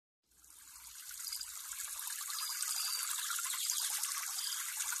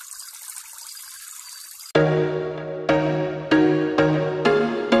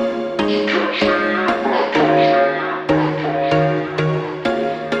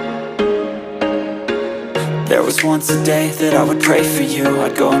There was once a day that I would pray for you.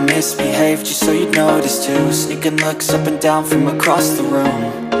 I'd go and misbehave just so you'd notice too. Sneaking looks up and down from across the room.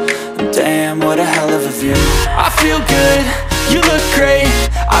 And damn, what a hell of a view. I feel good, you look great,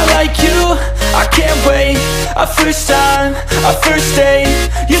 I like you, I can't wait. A first time, a first date,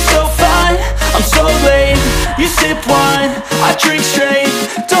 you're so fine, I'm so late. You sip wine, I drink straight,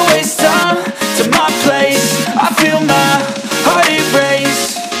 don't waste time to my place. I feel my heart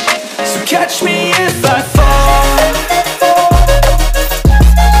erase, so catch me if I fall.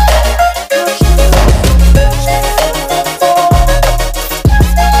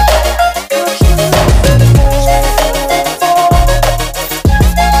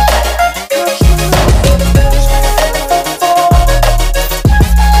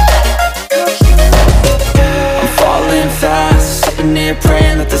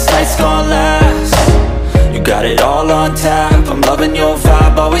 Praying that this night's gonna last. You got it all on tap, I'm loving your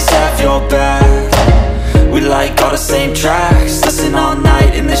vibe, always have your back. We like all the same tracks, listen all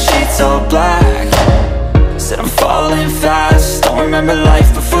night in the sheets all black. Said I'm falling fast, don't remember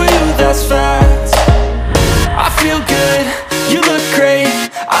life before you, that's fact. I feel good, you look great,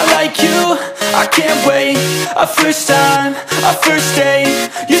 I like you, I can't wait. A first time, a first date,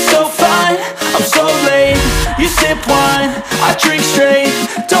 you're so fine, I'm so late. You sip wine, I drink straight,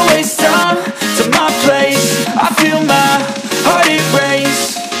 don't waste time to my place. I feel my heart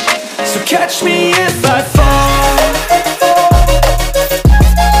erase, so catch me if I fall.